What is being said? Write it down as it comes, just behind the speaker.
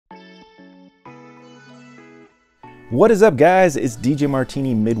What is up, guys? It's DJ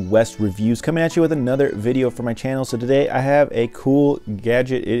Martini Midwest Reviews coming at you with another video for my channel. So today I have a cool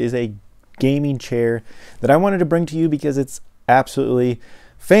gadget. It is a gaming chair that I wanted to bring to you because it's absolutely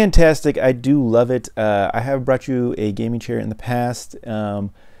fantastic. I do love it. I have brought you a gaming chair in the past,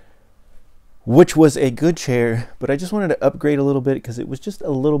 which was a good chair, but I just wanted to upgrade a little bit because it was just a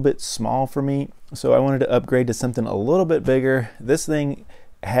little bit small for me. So I wanted to upgrade to something a little bit bigger. This thing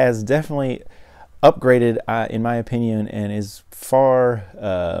has definitely upgraded in my opinion, and is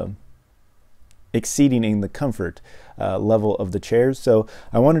far exceeding in the comfort level of the chairs. So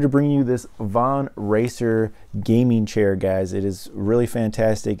I wanted to bring you this Von Racer gaming chair, guys. It is really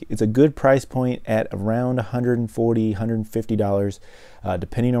fantastic. It's a good price point at around $140, $150,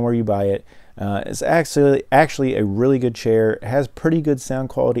 depending on where you buy it. It's actually a really good chair. It has pretty good sound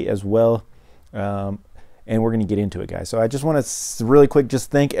quality as well. And we're going to get into it, guys. So I just want to really quick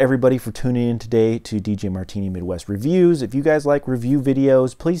just thank everybody for tuning in today to DJ Martini Midwest Reviews. If you guys like review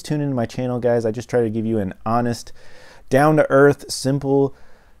videos, please tune into my channel, guys. I just try to give you an honest, down-to-earth, simple,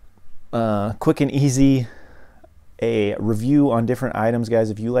 quick and easy a review on different items, guys.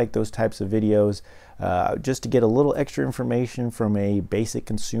 If you like those types of videos, just to get a little extra information from a basic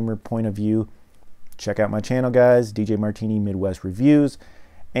consumer point of view, check out my channel, guys, DJ Martini Midwest Reviews.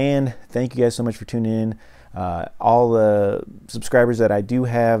 And thank you guys so much for tuning in. All the subscribers that I do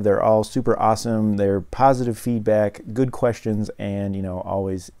have, they're all super awesome. They're positive feedback, good questions, and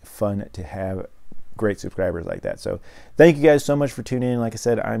always fun to have great subscribers like that. So thank you guys so much for tuning in. Like I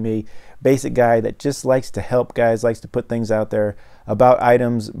said, I'm a basic guy that just likes to help guys, likes to put things out there about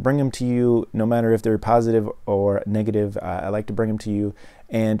items, bring them to you, no matter if they're positive or negative. I like to bring them to you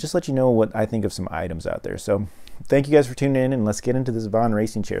and just let you know what I think of some items out there. So thank you guys for tuning in, and let's get into this Von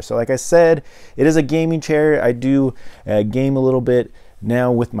racing chair. So like I said, it is a gaming chair. I do game a little bit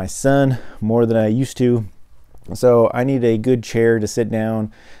now with my son, more than I used to. So I need a good chair to sit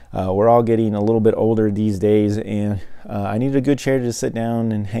down. We're all getting a little bit older these days, and I need a good chair to sit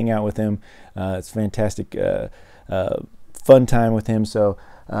down and hang out with him. It's fantastic, fun time with him. So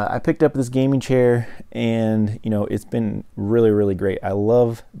I picked up this gaming chair, and it's been really great. I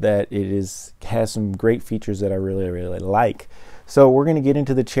love that it has some great features that I really like. So we're going to get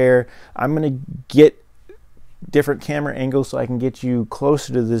into the chair. I'm going to get different camera angles so I can get you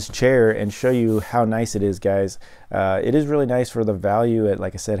closer to this chair and show you how nice it is, guys. It is really nice for the value at,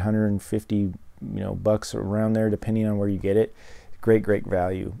 like I said, 150 bucks around there, depending on where you get it. Great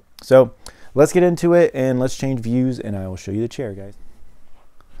value. So let's get into it, and let's change views, and I will show you the chair, guys.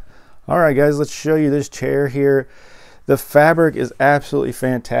 All right, guys, let's show you this chair here. The fabric is absolutely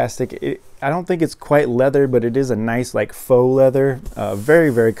fantastic. I don't think it's quite leather, but it is a nice like faux leather.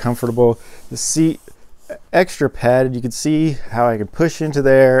 Very comfortable. The seat extra padded. You can see how I can push into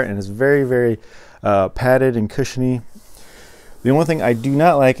there, and it's very padded and cushiony. The only thing I do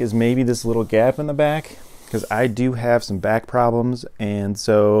not like is maybe this little gap in the back, because I do have some back problems, and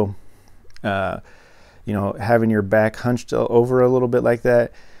so having your back hunched over a little bit like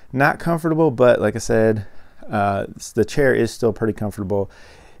that, not comfortable. But like I said, the chair is still pretty comfortable.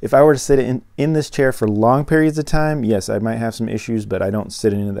 If I were to sit in this chair for long periods of time, yes, I might have some issues, but I don't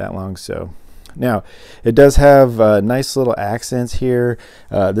sit in it that long. So now it does have nice little accents here.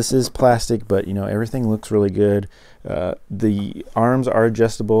 This is plastic, but everything looks really good. The arms are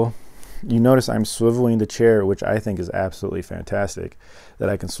adjustable. You notice I'm swiveling the chair, which I think is absolutely fantastic, that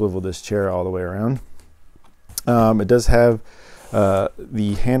I can swivel this chair all the way around. It does have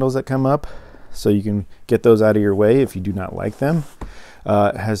the handles that come up, so you can get those out of your way if you do not like them.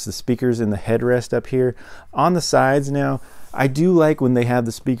 It has the speakers in the headrest up here. On the sides now, I do like when they have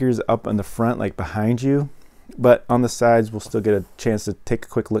the speakers up on the front, like behind you, but on the sides we'll still get a chance to take a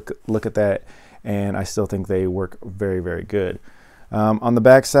quick look at that, and I still think they work very good. On the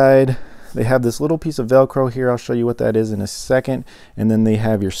back side, they have this little piece of Velcro here. I'll show you what that is in a second. And then they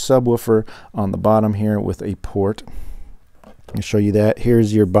have your subwoofer on the bottom here with a port. I'll show you that.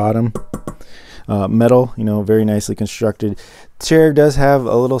 Here's your bottom. Metal, very nicely constructed. Chair does have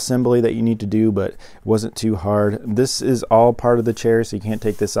a little assembly that you need to do, but it wasn't too hard. This is all part of the chair, so you can't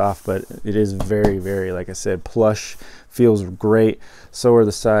take this off, but it is very, like I said, plush. Feels great. So are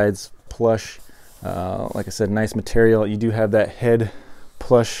the sides, plush. Like I said, nice material. You do have that head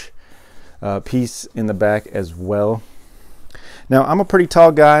plush piece in the back as well. Now, I'm a pretty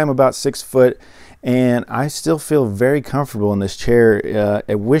tall guy. I'm about 6 foot, and I still feel very comfortable in this chair.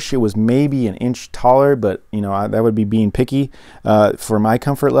 I wish it was maybe an inch taller, but that would be being picky for my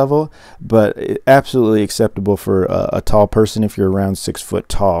comfort level, but absolutely acceptable for a tall person if you're around 6 foot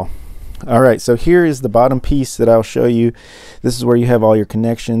tall. All right, so here is the bottom piece that I'll show you. This is where you have all your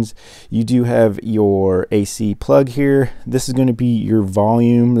connections. You do have your AC plug here. This is going to be your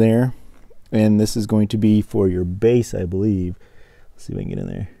volume there, and this is going to be for your bass, I believe. Let's see if I can get in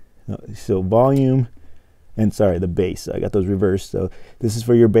there. So volume, and sorry, the bass. I got those reversed. So this is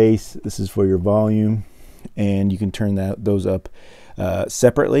for your bass, this is for your volume, and you can turn those up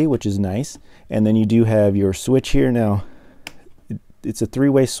separately, which is nice. And then you do have your switch here. Now, it's a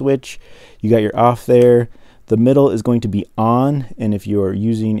three-way switch. You got your off there. The middle is going to be on, and if you're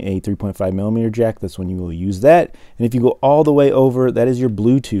using a 3.5 millimeter jack, that's when you will use that. And if you go all the way over, that is your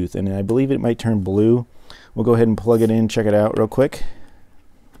Bluetooth, and I believe it might turn blue. We'll go ahead and plug it in, check it out real quick.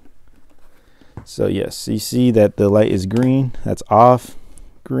 So yes, you see that the light is green. That's off,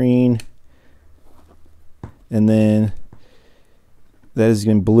 green, and then that is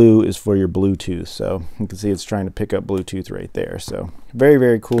going blue is for your Bluetooth. So you can see it's trying to pick up Bluetooth right there. So very,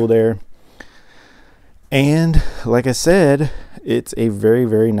 very cool there. And like I said, it's a very,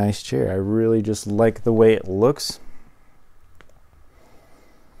 very nice chair. I really just like the way it looks.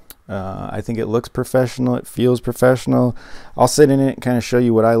 I think it looks professional. It feels professional. I'll sit in it and kind of show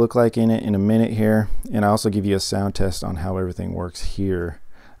you what I look like in it in a minute here. And I also give you a sound test on how everything works here.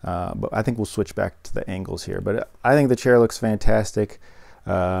 But I think we'll switch back to the angles here. But I think the chair looks fantastic,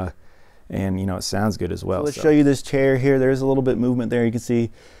 and you know, it sounds good as well. So let's show you this chair here. There's a little bit of movement there. You can see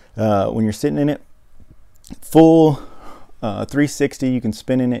when you're sitting in it, full 360. You can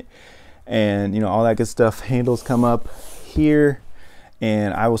spin in it, and you know, all that good stuff. Handles come up here,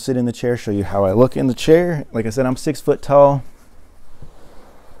 and I will sit in the chair, show you how I look in the chair. Like I said, I'm 6 foot tall,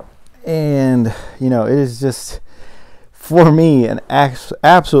 and you know, it is just, for me, an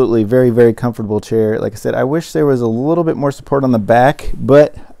absolutely very, very comfortable chair. Like I said, I wish there was a little bit more support on the back,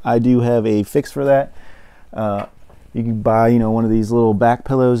 but I do have a fix for that. You can buy, you know, one of these little back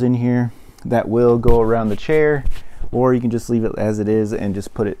pillows in here that will go around the chair, or you can just leave it as it is and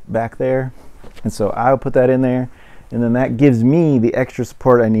just put it back there. And so I'll put that in there, and then that gives me the extra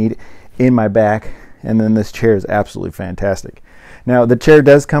support I need in my back. And then this chair is absolutely fantastic. Now, the chair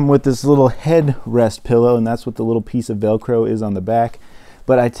does come with this little headrest pillow, and that's what the little piece of Velcro is on the back.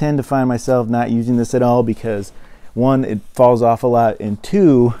 But I tend to find myself not using this at all because, one, it falls off a lot, and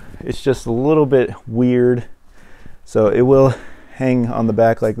two, it's just a little bit weird. So it will hang on the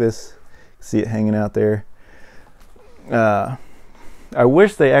back like this. See it hanging out there. I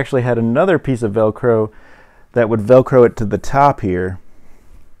wish they actually had another piece of Velcro that would Velcro it to the top here.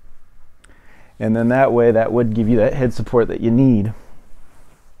 And then that way, that would give you that head support that you need.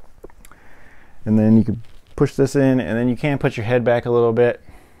 And then you could push this in, and then you can put your head back a little bit.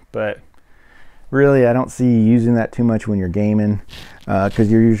 But really, I don't see you using that too much when you're gaming,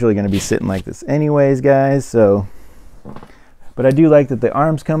 because you're usually going to be sitting like this anyways, guys. So, but I do like that the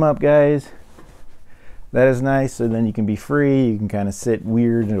arms come up, guys. That is nice. So then you can be free. You can kind of sit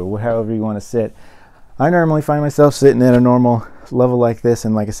weird or however you want to sit. I normally find myself sitting at a normal level like this,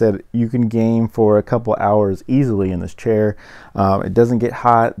 and like I said, you can game for a couple hours easily in this chair. It doesn't get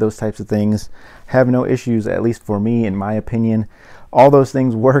hot, those types of things have no issues, at least for me, in my opinion. All those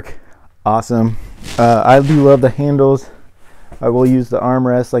things work awesome. I do love the handles. I will use the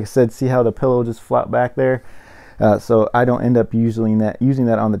armrest. Like I said, see how the pillow just flopped back there, so I don't end up using that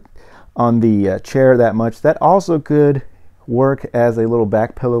on the chair that much. That also could work as a little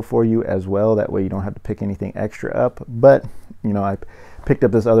back pillow for you as well. That way you don't have to pick anything extra up. But you know, I picked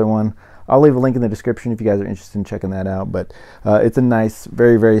up this other one. I'll leave a link in the description if you guys are interested in checking that out. But it's a nice,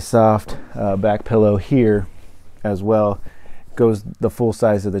 very, very soft back pillow here as well. Goes the full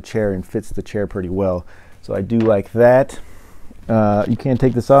size of the chair and fits the chair pretty well. So I do like that. You can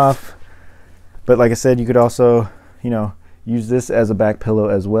take this off, but like I said, you could also, you know, use this as a back pillow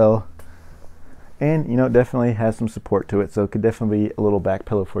as well. And you know, it definitely has some support to it, so it could definitely be a little back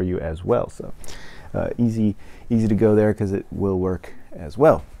pillow for you as well. So easy to go there because it will work as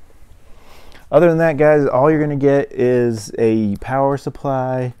well. Other than that, guys, all you're going to get is a power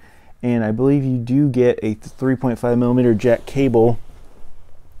supply, and I believe you do get a 3.5 millimeter jack cable.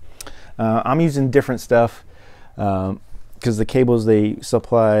 I'm using different stuff because the cables they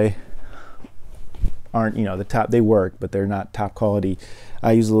supply aren't, you know, the top. They work, but they're not top quality.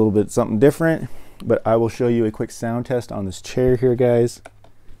 I use a little bit something different. But I will show you a quick sound test on this chair here, guys.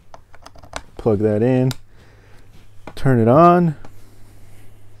 Plug that in, turn it on,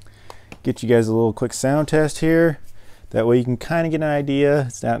 get you guys a little quick sound test here. That way you can kind of get an idea.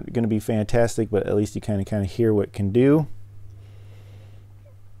 It's not going to be fantastic, but at least you kind of hear what it can do.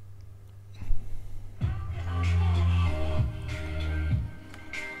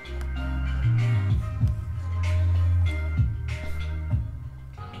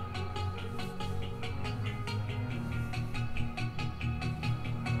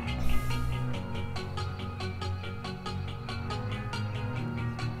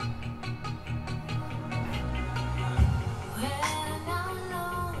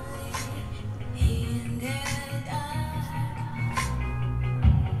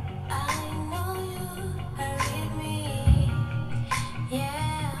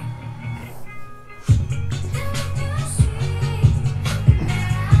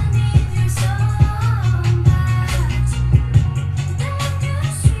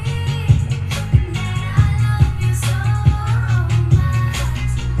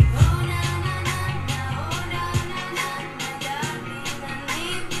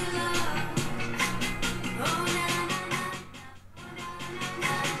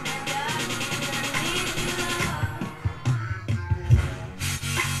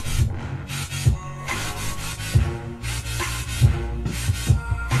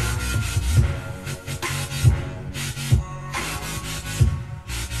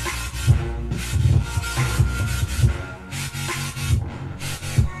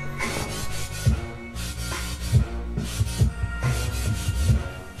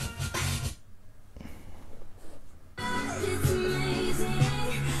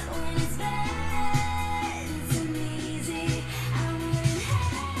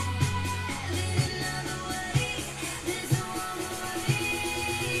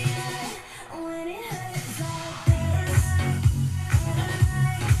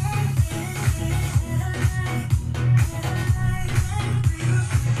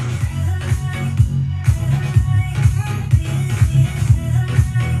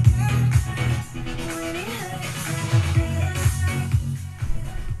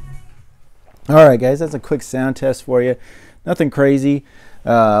 All right, guys, that's a quick sound test for you. Nothing crazy,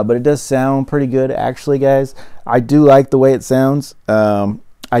 but it does sound pretty good, actually, guys. I do like the way it sounds.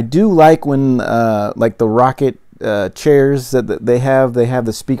 I do like when, like the Rocket chairs that they have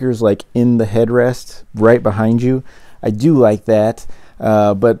the speakers like in the headrest right behind you. I do like that.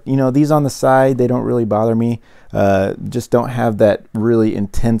 But you know, these on the side, they don't really bother me. Just don't have that really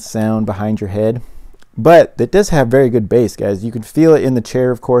intense sound behind your head. But it does have very good bass, guys. You can feel it in the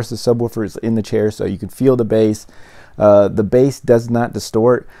chair, of course. The subwoofer is in the chair, so you can feel the bass. The bass does not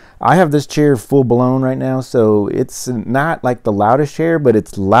distort. I have this chair full blown right now, so it's not like the loudest chair, but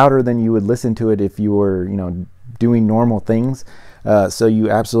it's louder than you would listen to it if you were, you know, doing normal things. So you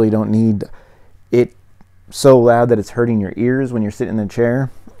absolutely don't need it so loud that it's hurting your ears when you're sitting in the chair.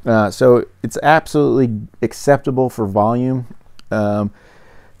 So it's absolutely acceptable for volume.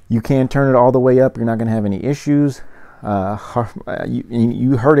 You can turn it all the way up. You're not going to have any issues.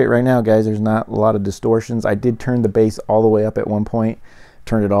 You heard it right now, guys. There's not a lot of distortions. I did turn the bass all the way up at one point,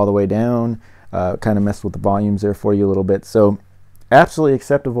 turned it all the way down, kind of messed with the volumes there for you a little bit. So absolutely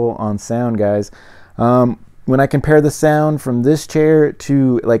acceptable on sound, guys. When I compare the sound from this chair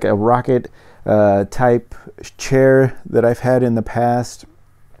to like a Rocket type chair that I've had in the past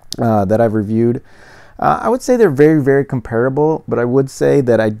that I've reviewed, I would say they're very, very comparable, but I would say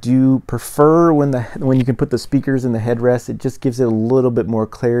that I do prefer when you can put the speakers in the headrest. It just gives it a little bit more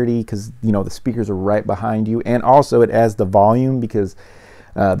clarity because, you know, the speakers are right behind you, and also it adds the volume because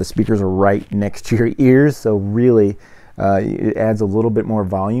the speakers are right next to your ears. So really, it adds a little bit more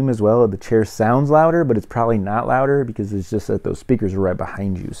volume as well. The chair sounds louder, but it's probably not louder because it's just that those speakers are right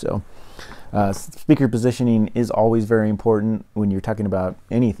behind you. So speaker positioning is always very important when you're talking about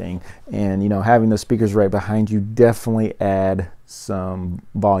anything, and you know, having those speakers right behind you definitely add some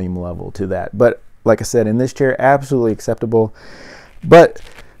volume level to that. But like I said, in this chair, absolutely acceptable. But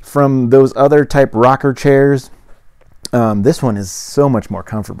from those other type rocker chairs, this one is so much more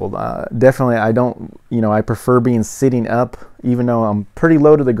comfortable. Definitely, I prefer being sitting up. Even though I'm pretty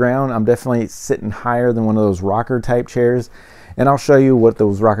low to the ground, I'm definitely sitting higher than one of those rocker type chairs. And I'll show you what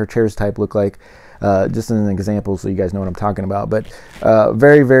those rocker chairs type look like, just as an example so you guys know what I'm talking about. But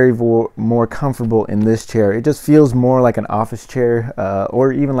very, very more comfortable in this chair. It just feels more like an office chair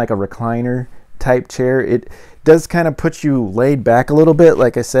or even like a recliner type chair. It does kind of put you laid back a little bit,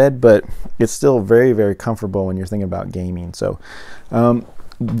 like I said, but it's still very, very comfortable when you're thinking about gaming. So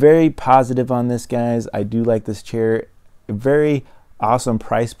very positive on this, guys. I do like this chair. A very awesome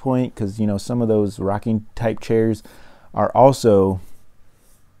price point because, you know, some of those rocking type chairs are also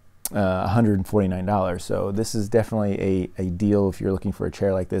 $149. So this is definitely a deal if you're looking for a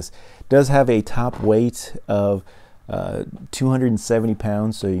chair like this. It does have a top weight of 270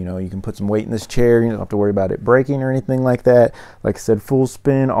 pounds, so you know, you can put some weight in this chair. You don't have to worry about it breaking or anything like that. Like I said, full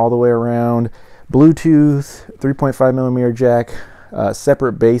spin all the way around, Bluetooth, 3.5 millimeter jack,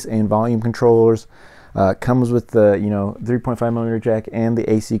 separate bass and volume controllers. Comes with the 3.5 millimeter jack and the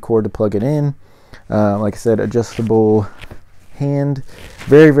AC cord to plug it in. Like I said, adjustable hand,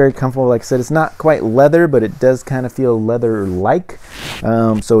 very, very comfortable. Like I said, it's not quite leather, but it does kind of feel leather-like.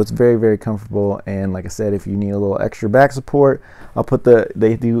 So it's very, very comfortable. And like I said, if you need a little extra back support,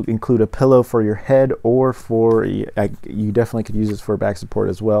 they do include a pillow for your head, or you definitely could use this for back support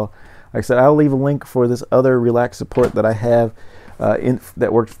as well. Like I said, I'll leave a link for this other relax support that I have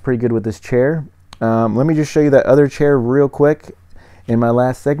that works pretty good with this chair. Let me just show you that other chair real quick in my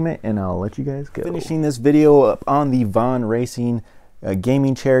last segment, and I'll let you guys go. Finishing this video up on the Von Racing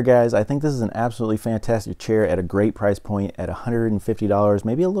gaming chair, guys. I think this is an absolutely fantastic chair at a great price point at $150,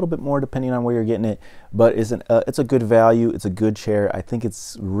 maybe a little bit more depending on where you're getting it, but it's a good value. It's a good chair. I think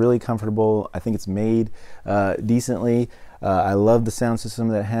it's really comfortable. I think it's made decently. I love the sound system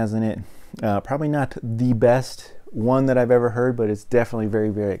that it has in it. Probably not the best one that I've ever heard, but it's definitely very,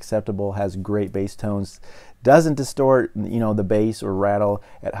 very acceptable. Has great bass tones, doesn't distort, you know, the bass or rattle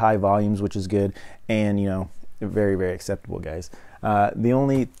at high volumes, which is good, and you know, very, very acceptable, guys. The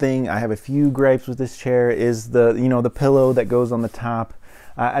only thing, I have a few gripes with this chair is the pillow that goes on the top.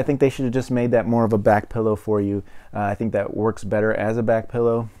 I think they should have just made that more of a back pillow for you. I think that works better as a back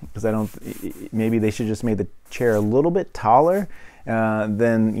pillow, because maybe they should just made the chair a little bit taller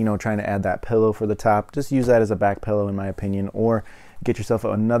than, you know, trying to add that pillow for the top. Just use that as a back pillow, in my opinion, or get yourself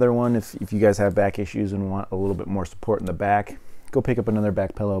another one if you guys have back issues and want a little bit more support in the back. Go pick up another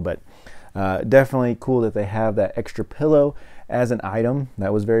back pillow. But definitely cool that they have that extra pillow as an item.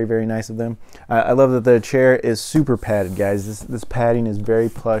 That was very, very nice of them. I love that the chair is super padded, guys. This padding is very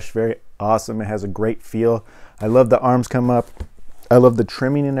plush, very awesome. It has a great feel. I love the arms come up. I love the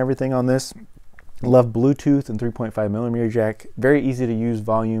trimming and everything on this. Love Bluetooth and 3.5mm jack. Very easy to use,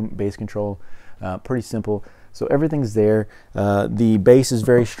 volume, bass control, pretty simple. So everything's there. The bass is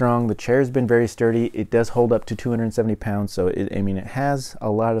very strong. The chair's been very sturdy. It does hold up to 270 pounds. So I mean, it has a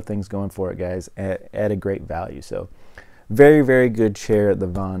lot of things going for it, guys, at a great value. So very, very good chair, the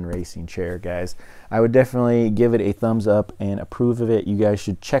Vaughan Racing chair, guys. I would definitely give it a thumbs up and approve of it. You guys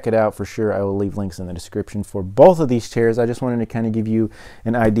should check it out for sure. I will leave links in the description for both of these chairs. I just wanted to kind of give you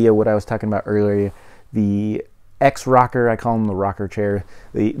an idea of what I was talking about earlier. The X-Rocker, I call them the rocker chair.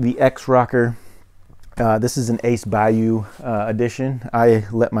 The X-Rocker, this is an Ace Bayou edition. I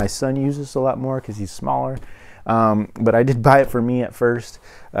let my son use this a lot more because he's smaller. But I did buy it for me at first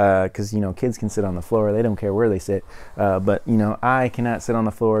because, you know, kids can sit on the floor. They don't care where they sit. But, you know, I cannot sit on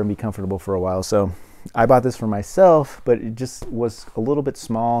the floor and be comfortable for a while. So I bought this for myself, but it just was a little bit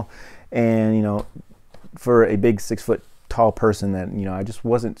small. And, you know, for a big 6 foot tall person that, you know, I just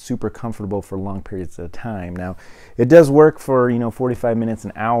wasn't super comfortable for long periods of time. Now, it does work for, you know, 45 minutes,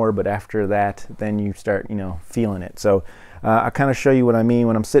 an hour, but after that, then you start, you know, feeling it. So I'll kind of show you what I mean.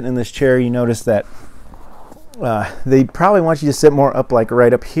 When I'm sitting in this chair, you notice that they probably want you to sit more up, like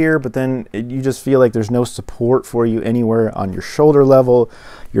right up here, but then you just feel like there's no support for you anywhere on your shoulder level,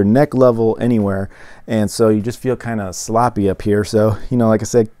 your neck level, anywhere. And so you just feel kind of sloppy up here. So, you know, like I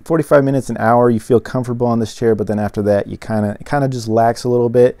said, 45 minutes, an hour, you feel comfortable on this chair, but then after that, you kind of just lax a little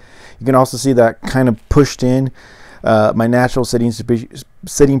bit. You can also see that kind of pushed in. My natural sitting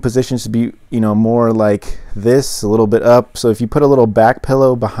positions to be, you know, more like this, a little bit up. So if you put a little back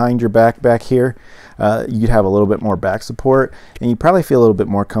pillow behind your back here, you'd have a little bit more back support, and you probably feel a little bit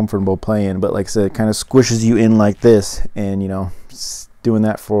more comfortable playing. But like I said, it kind of squishes you in like this, and, you know, doing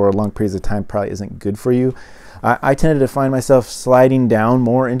that for long periods of time probably isn't good for you. I tended to find myself sliding down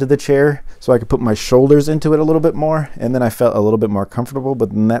more into the chair so I could put my shoulders into it a little bit more, and then I felt a little bit more comfortable. But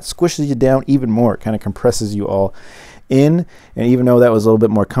then that squishes you down even more. It kind of compresses you all in, and even though that was a little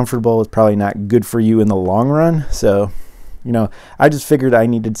bit more comfortable, it's probably not good for you in the long run. So, you know, I just figured I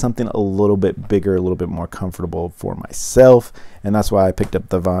needed something a little bit bigger, a little bit more comfortable for myself, and that's why I picked up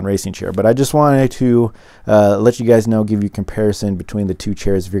the Vaughan Racing chair. But I just wanted to let you guys know, give you a comparison between the two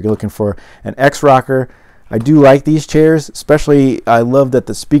chairs. If you're looking for an X-Rocker, I do like these chairs, especially I love that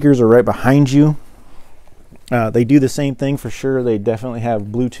the speakers are right behind you. They do the same thing for sure. They definitely have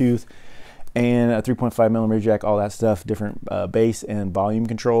Bluetooth and a 3.5mm jack, all that stuff, different bass and volume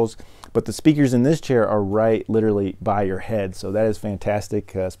controls. But the speakers in this chair are right literally by your head. So that is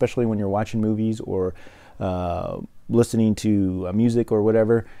fantastic, especially when you're watching movies or listening to music or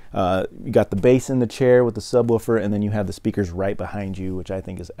whatever. You got the bass in the chair with the subwoofer, and then you have the speakers right behind you, which I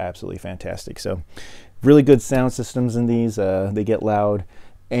think is absolutely fantastic. So really good sound systems in these. They get loud,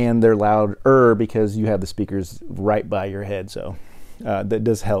 and they're louder because you have the speakers right by your head. So that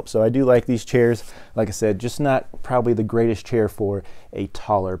does help. So I do like these chairs. Like I said, just not probably the greatest chair for a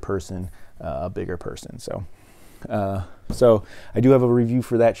taller person, a bigger person. So so I do have a review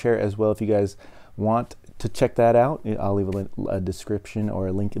for that chair as well. If you guys want to check that out, I'll leave a description or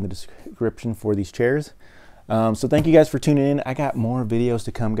a link in the description for these chairs. So thank you guys for tuning in. I got more videos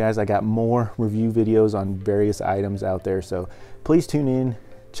to come, guys. I got more review videos on various items out there. So please tune in.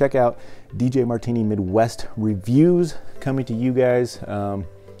 Check out DJ Martini Midwest Reviews coming to you guys.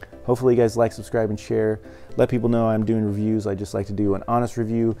 Hopefully you guys like, subscribe, and share. Let people know I'm doing reviews. I just like to do an honest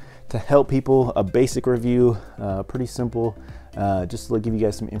review to help people, a basic review, pretty simple, just to give you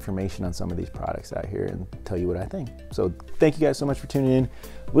guys some information on some of these products out here and tell you what I think. So thank you guys so much for tuning in.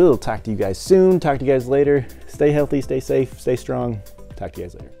 We'll talk to you guys soon. Talk to you guys later. Stay healthy, stay safe, stay strong. Talk to you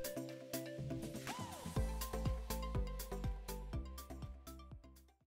guys later.